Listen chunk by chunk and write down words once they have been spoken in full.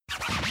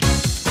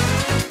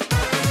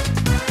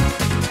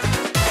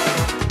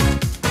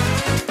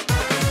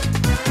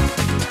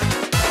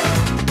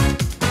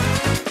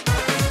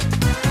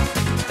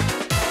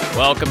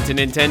Welcome to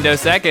Nintendo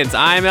Seconds.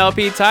 I'm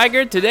LP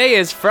Tiger. Today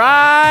is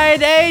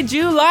Friday,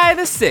 July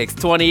the 6th,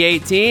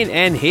 2018,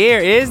 and here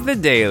is the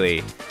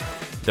daily.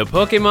 The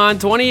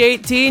Pokemon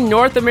 2018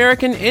 North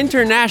American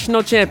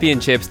International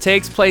Championships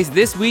takes place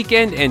this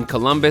weekend in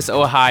Columbus,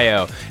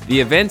 Ohio. The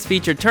events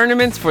feature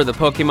tournaments for the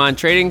Pokemon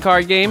trading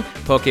card game,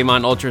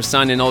 Pokemon Ultra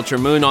Sun and Ultra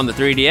Moon on the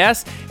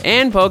 3DS,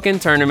 and Pokken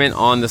Tournament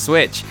on the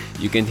Switch.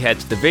 You can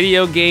catch the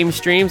video game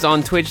streams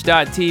on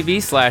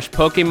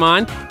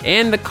twitch.tv/Pokemon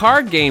and the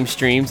card game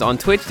streams on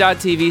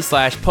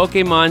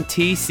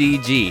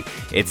twitch.tv/PokemonTCG.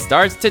 It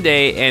starts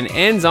today and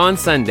ends on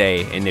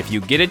Sunday, and if you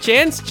get a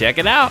chance, check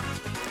it out.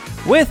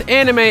 With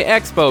Anime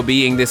Expo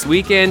being this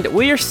weekend,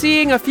 we are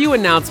seeing a few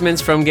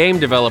announcements from game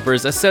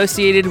developers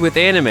associated with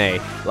anime,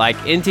 like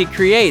Inti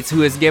Creates,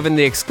 who has given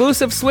the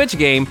exclusive Switch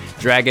game,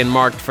 Dragon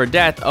Marked for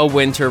Death, a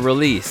winter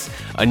release.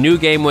 A new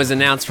game was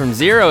announced from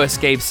Zero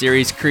Escape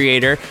series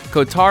creator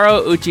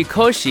Kotaro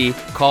Uchikoshi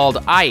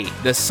called Ai,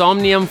 the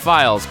Somnium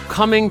Files,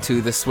 coming to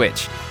the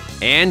Switch.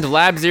 And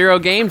Lab Zero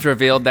Games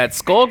revealed that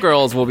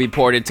Skullgirls will be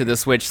ported to the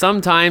Switch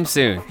sometime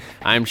soon.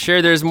 I'm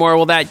sure there's more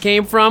where that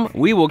came from.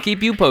 We will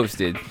keep you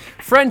posted.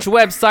 French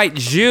website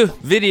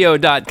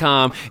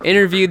jeuxvideo.com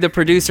interviewed the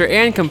producer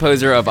and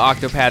composer of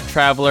Octopath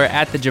Traveler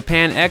at the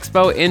Japan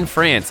Expo in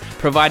France,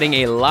 providing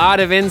a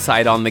lot of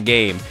insight on the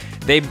game.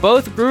 They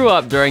both grew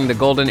up during the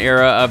golden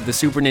era of the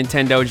Super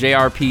Nintendo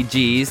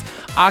JRPGs.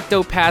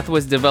 Octopath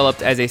was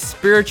developed as a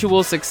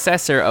spiritual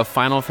successor of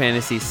Final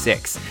Fantasy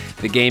VI.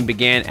 The game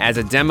began as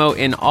a demo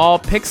in all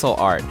pixel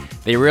art.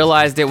 They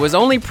realized it was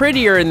only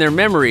prettier in their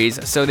memories,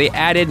 so they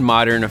added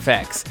modern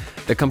effects.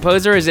 The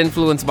composer is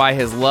influenced by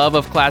his love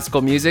of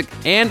classical music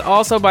and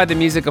also by the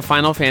music of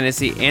Final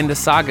Fantasy and the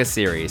Saga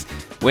series.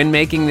 When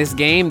making this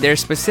game, their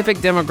specific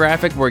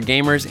demographic were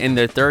gamers in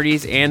their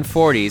 30s and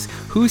 40s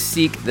who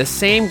seek the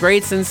same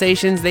great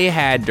sensations they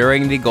had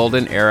during the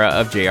golden era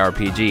of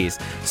JRPGs.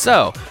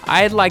 So,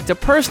 I'd like to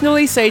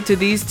personally say to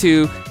these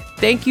two,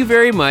 thank you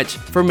very much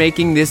for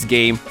making this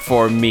game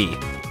for me.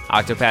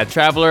 Octopath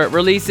Traveler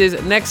releases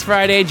next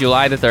Friday,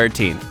 July the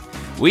 13th.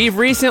 We've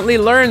recently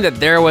learned that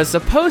there was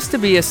supposed to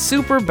be a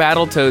Super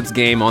Battletoads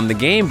game on the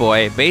Game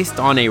Boy based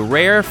on a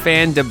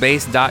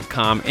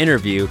RareFanDebase.com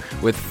interview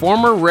with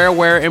former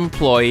Rareware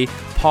employee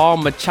Paul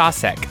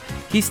Machasek.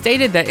 He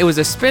stated that it was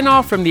a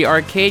spin-off from the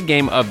arcade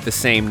game of the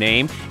same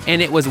name,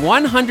 and it was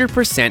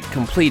 100%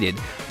 completed,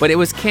 but it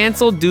was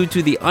canceled due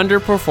to the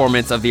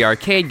underperformance of the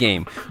arcade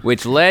game,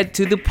 which led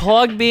to the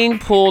plug being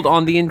pulled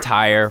on the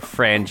entire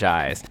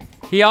franchise.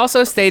 He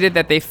also stated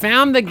that they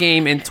found the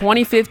game in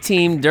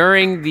 2015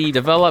 during the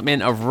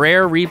development of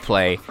Rare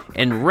Replay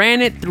and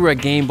ran it through a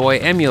Game Boy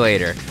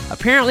emulator.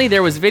 Apparently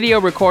there was video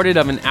recorded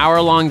of an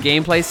hour-long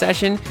gameplay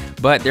session,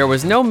 but there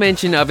was no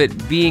mention of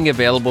it being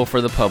available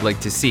for the public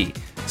to see.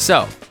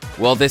 So,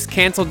 will this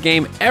canceled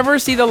game ever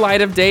see the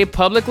light of day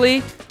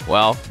publicly?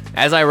 Well,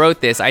 as I wrote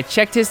this, I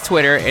checked his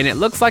Twitter and it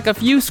looks like a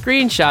few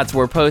screenshots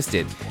were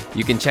posted.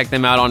 You can check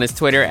them out on his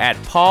Twitter at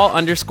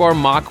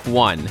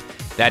Paul_Mach1.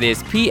 That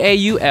is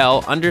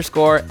PAUL_MACH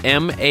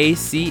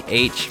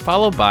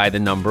followed by the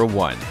number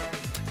 1.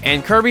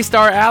 And Kirby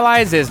Star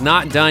Allies is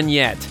not done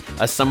yet.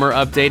 A summer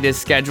update is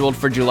scheduled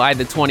for July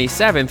the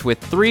 27th with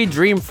 3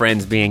 Dream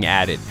Friends being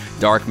added: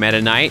 Dark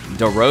Meta Knight,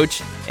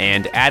 Doroch,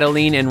 and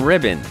Adeline and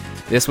Ribbon.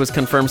 This was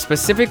confirmed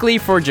specifically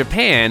for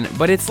Japan,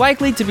 but it's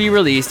likely to be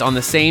released on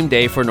the same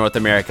day for North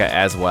America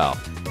as well.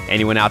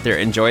 Anyone out there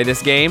enjoy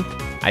this game?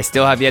 I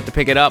still have yet to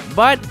pick it up,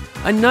 but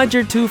a nudge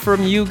or two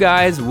from you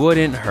guys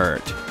wouldn't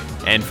hurt.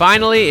 And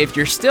finally, if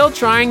you're still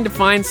trying to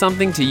find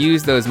something to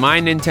use those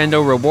My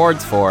Nintendo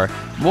rewards for,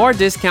 more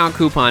discount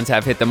coupons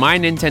have hit the My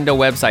Nintendo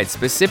website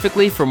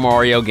specifically for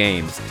Mario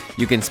games.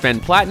 You can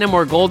spend platinum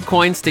or gold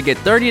coins to get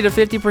 30 to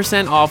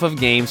 50% off of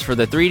games for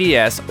the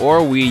 3DS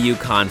or Wii U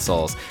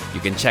consoles. You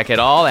can check it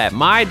all at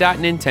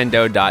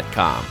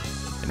my.nintendo.com.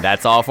 And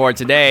that's all for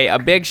today. A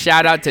big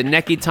shout out to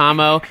Neki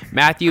Tamo,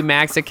 Matthew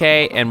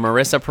Maxike, and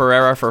Marissa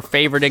Pereira for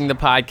favoriting the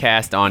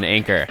podcast on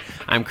Anchor.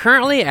 I'm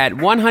currently at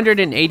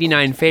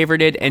 189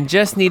 favorited and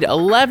just need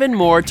 11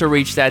 more to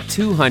reach that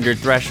 200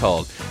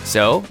 threshold.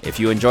 So, if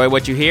you enjoy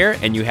what you hear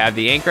and you have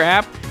the Anchor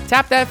app,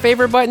 tap that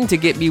favorite button to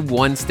get me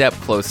one step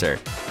closer.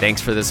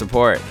 Thanks for the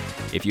support.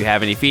 If you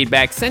have any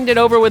feedback, send it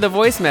over with a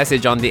voice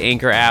message on the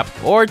Anchor app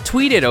or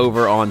tweet it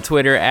over on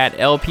Twitter at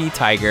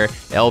LPTiger,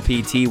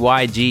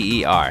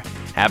 LPTYGER.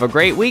 Have a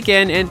great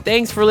weekend, and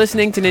thanks for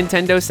listening to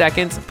Nintendo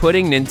Seconds,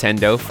 putting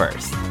Nintendo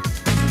first.